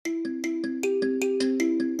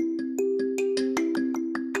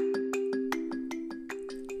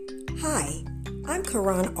I'm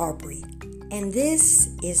Karan Aubrey, and this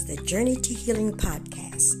is the Journey to Healing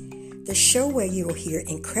podcast, the show where you will hear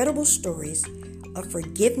incredible stories of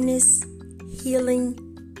forgiveness,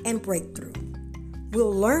 healing, and breakthrough.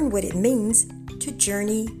 We'll learn what it means to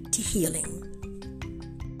journey to healing.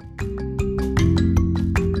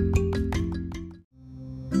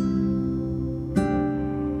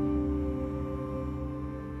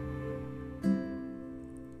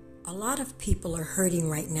 A lot of people are hurting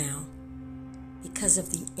right now because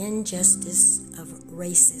of the injustice of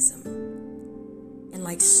racism. And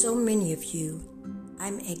like so many of you,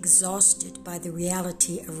 I'm exhausted by the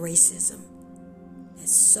reality of racism that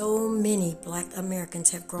so many Black Americans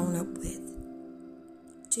have grown up with.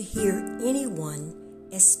 To hear anyone,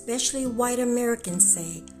 especially white Americans,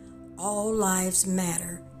 say all lives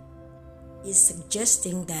matter is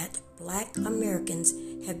suggesting that Black Americans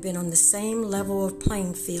have been on the same level of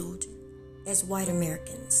playing field as white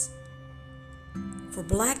Americans. For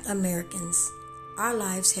Black Americans, our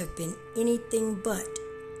lives have been anything but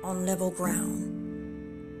on level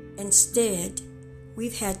ground. Instead,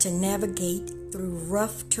 we've had to navigate through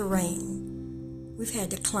rough terrain. We've had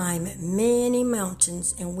to climb many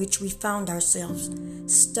mountains in which we found ourselves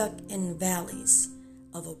stuck in valleys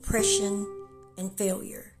of oppression and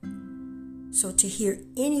failure. So to hear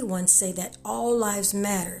anyone say that all lives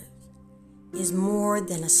matter is more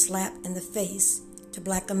than a slap in the face to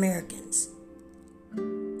Black Americans.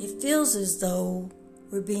 It feels as though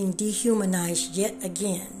we're being dehumanized yet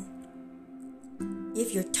again.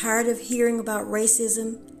 If you're tired of hearing about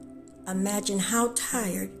racism, imagine how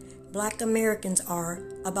tired Black Americans are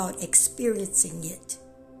about experiencing it.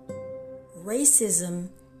 Racism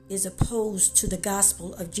is opposed to the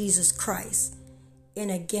gospel of Jesus Christ and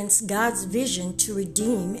against God's vision to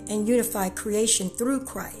redeem and unify creation through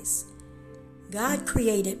Christ. God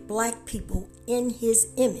created Black people in His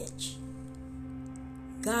image.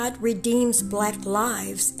 God redeems Black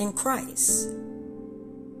lives in Christ.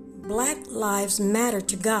 Black lives matter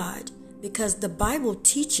to God because the Bible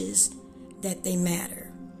teaches that they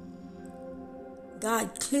matter.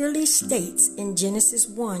 God clearly states in Genesis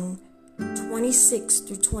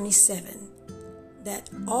 1:26-27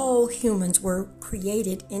 that all humans were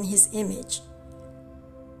created in His image,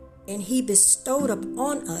 and He bestowed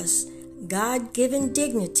upon us God-given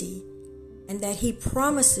dignity, and that He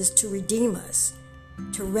promises to redeem us,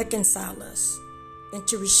 to reconcile us, and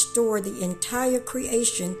to restore the entire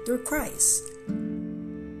creation through Christ.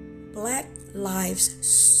 Black lives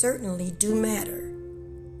certainly do matter,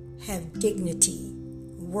 have dignity,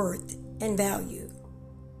 worth, and value.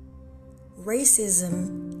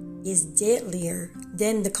 Racism is deadlier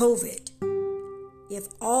than the COVID. If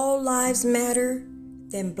all lives matter,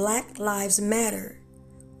 then Black Lives Matter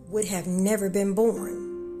would have never been born.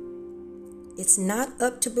 It's not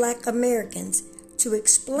up to Black Americans to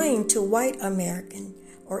explain to white American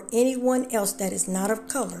or anyone else that is not of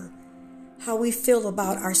color how we feel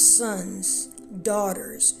about our sons,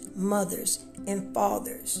 daughters, mothers, and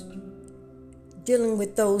fathers, dealing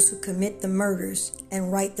with those who commit the murders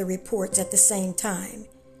and write the reports at the same time.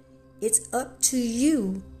 It's up to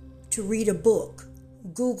you to read a book,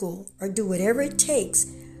 Google, or do whatever it takes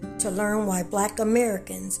to learn why Black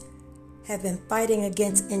Americans have been fighting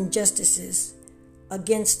against injustices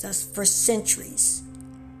against us for centuries.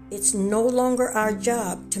 It's no longer our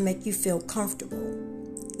job to make you feel comfortable.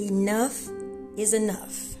 Enough is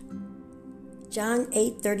enough. John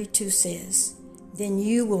 8:32 says, "Then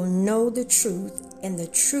you will know the truth, and the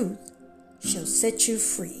truth shall set you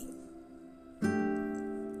free."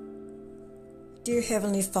 Dear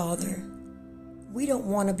Heavenly Father, we don't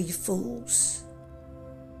want to be fools.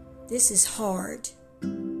 This is hard.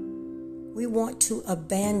 We want to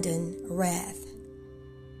abandon wrath.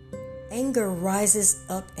 Anger rises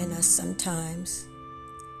up in us sometimes.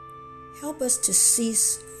 Help us to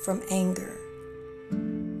cease from anger.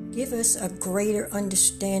 Give us a greater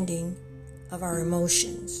understanding of our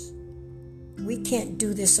emotions. We can't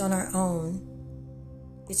do this on our own.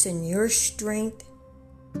 It's in your strength,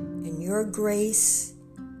 in your grace,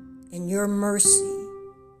 in your mercy,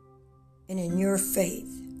 and in your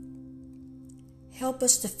faith. Help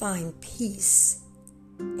us to find peace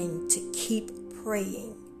and to keep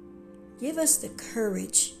praying. Give us the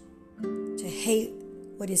courage to hate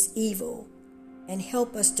what is evil and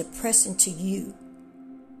help us to press into you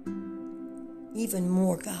even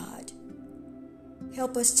more, God.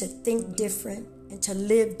 Help us to think different and to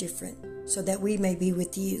live different so that we may be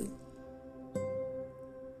with you.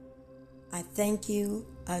 I thank you,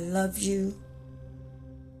 I love you,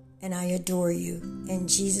 and I adore you. In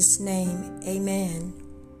Jesus' name, amen.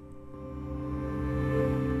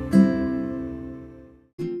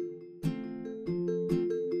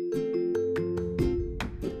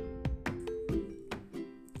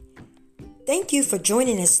 Thank you for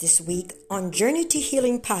joining us this week on Journey to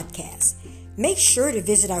Healing podcast. Make sure to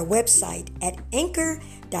visit our website at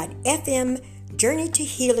anchor.fm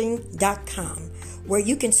journeytohealing.com, where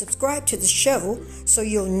you can subscribe to the show so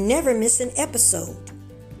you'll never miss an episode.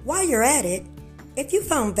 While you're at it, if you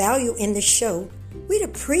found value in the show, we'd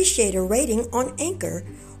appreciate a rating on Anchor,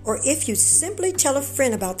 or if you simply tell a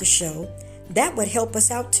friend about the show, that would help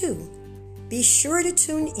us out too. Be sure to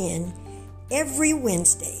tune in every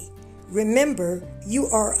Wednesday. Remember, you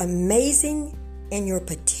are amazing and your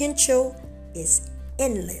potential is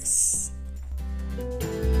endless.